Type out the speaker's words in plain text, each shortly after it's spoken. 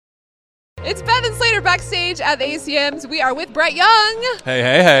It's Beth and Slater backstage at the ACMs. We are with Brett Young.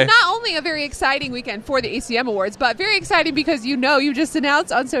 Hey. Not only a very exciting weekend for the ACM Awards, but very exciting because you just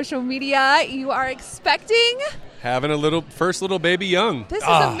announced on social media you are expecting... Having a first little baby young. This is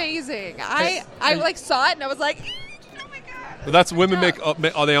amazing. I saw it and I was like, oh my God. Well, that's women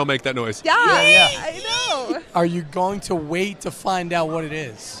they all make that noise. Yeah. I know. Are you going to wait to find out what it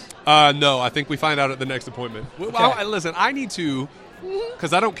is? No, I think we find out at the next appointment. Okay. Well, listen, I need to,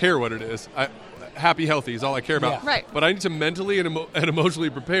 because I don't care what it is. Happy, healthy is all I care about. Yeah. Right. But I need to mentally and emotionally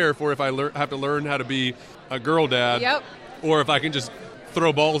prepare for if I have to learn how to be a girl dad. Yep. Or if I can just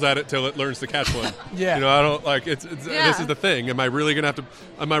throw balls at it till it learns to catch one. Yeah. I don't this is the thing. Am I really going to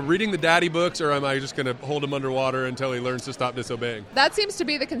am I reading the daddy books or am I just going to hold him underwater until he learns to stop disobeying? That seems to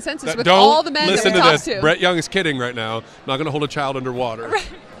be the consensus with Don't all the men that listen we to talk this. to. Brett Young is kidding right now. I'm not going to hold a child underwater. Right.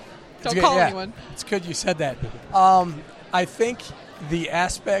 Don't It's call good, anyone. It's good you said that. I think the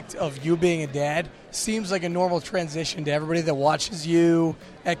aspect of you being a dad seems like a normal transition to everybody that watches you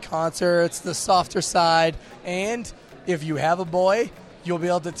at concerts, the softer side. And if you have a boy, you'll be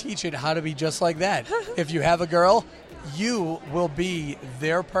able to teach it how to be just like that. If you have a girl, you will be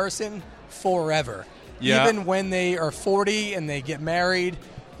their person forever. Yeah. Even when they are 40 and they get married,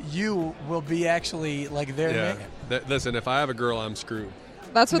 you will be actually like their man. Listen, if I have a girl, I'm screwed.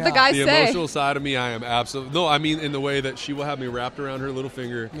 That's what No. the guys The say. emotional side of me, I am absolutely... No, I mean in the way that she will have me wrapped around her little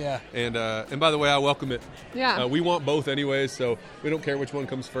finger. Yeah. And by the way, I welcome it. Yeah. We want both anyways, so we don't care which one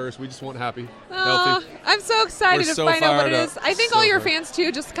comes first. We just want happy, Aw, healthy. I'm so excited We're to so find out what it fired is. up. I think So all your fired. fans,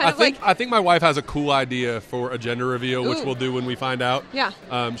 too, just kind of I think my wife has a cool idea for a gender reveal, which Ooh. we'll do when we find out. Yeah.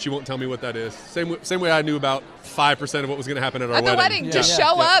 She won't tell me what that is. Same way I knew about 5% of what was going to happen at our at the wedding, Yeah. just Yeah.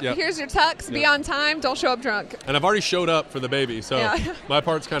 show up. Yeah. Here's your tux. Be Yeah. on time. Don't show up drunk. And I've already showed up for the baby, so Yeah. my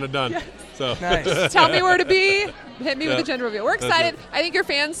part's kind of done. So Nice. Tell me where to be. Hit me with Yeah. the gender reveal. We're That's excited. it. I think your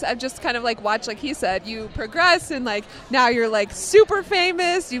fans have just kind of watched, like he said, you progress and now you're super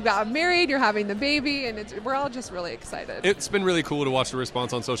famous. You got married. You're having the baby, and we're all just really excited. It's been really cool to watch the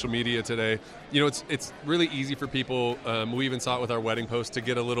response on social media today. It's really easy for people. We even saw it with our wedding post to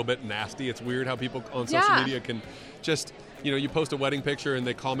get a little bit nasty. It's weird how people on social Yeah. media can just, you post a wedding picture and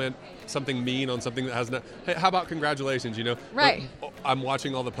they comment something mean on something that has not. Hey, how about congratulations? Right. But I'm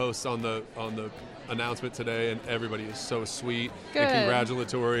watching all the posts on the announcement today, and everybody is so sweet Good. and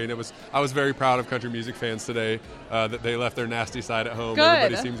congratulatory. And I was very proud of country music fans today that they left their nasty side at home. Good.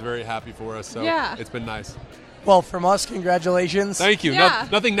 Everybody seems very happy for us. So Yeah. it's been nice. Well, from us, congratulations. Thank you. Yeah.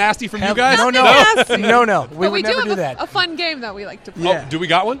 Nothing nasty from you Have- guys? No. nasty. No. We but would never do do have that. a fun game that we like to play. Yeah. Oh, do we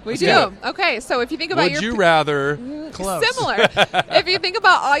got one? We Let's do. get it. Okay, so if you think about Would you rather? Close. Similar. If you think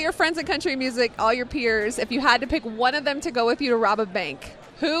about all your friends in country music, all your peers, if you had to pick one of them to go with you to rob a bank,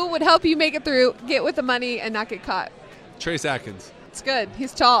 who would help you make it through, get with the money, and not get caught? Trace Atkins. It's good.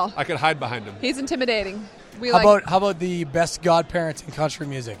 He's tall. I could hide behind him. He's intimidating. How about the best godparents in country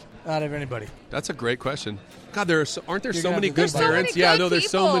music? Out of anybody. That's a great question. God, aren't there You're so gonna many have to good think about it. parents? There's so many Yeah, good no, there's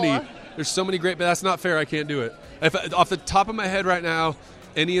so people. many. There's so many great, but that's not fair. I can't do it. Off the top of my head right now,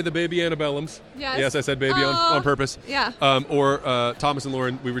 any of the baby Antebellums. Yes. I said baby on purpose. Yeah. Or Thomas and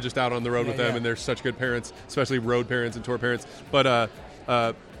Lauren. We were just out on the road with them, yeah. and they're such good parents, especially road parents and tour parents. But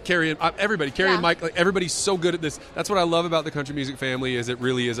Carrie and everybody, Carrie and Mike, everybody's so good at this. That's what I love about the country music family is it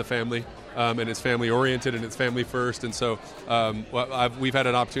really is a family, and it's family oriented and it's family first. And so we've had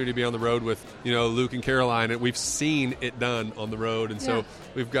an opportunity to be on the road with Luke and Caroline, and we've seen it done on the road. And so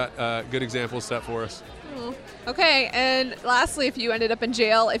we've got good examples set for us. Okay, and lastly, if you ended up in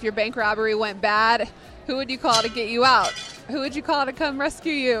jail, if your bank robbery went bad, who would you call to get you out? Who would you call to come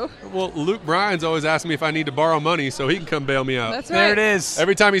rescue you? Well, Luke Bryan's always asking me if I need to borrow money so he can come bail me out. That's right. There it is.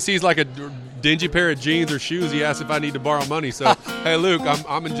 Every time he sees a dingy pair of jeans or shoes, he asks if I need to borrow money. So, hey, Luke,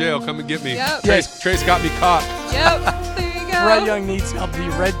 I'm in jail. Come and get me. Yep. Trace got me caught. Yep. There you go. Brett Young needs help. The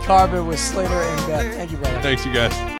red carpet with Slater and Beth. Thank you, brother. Thanks, you guys.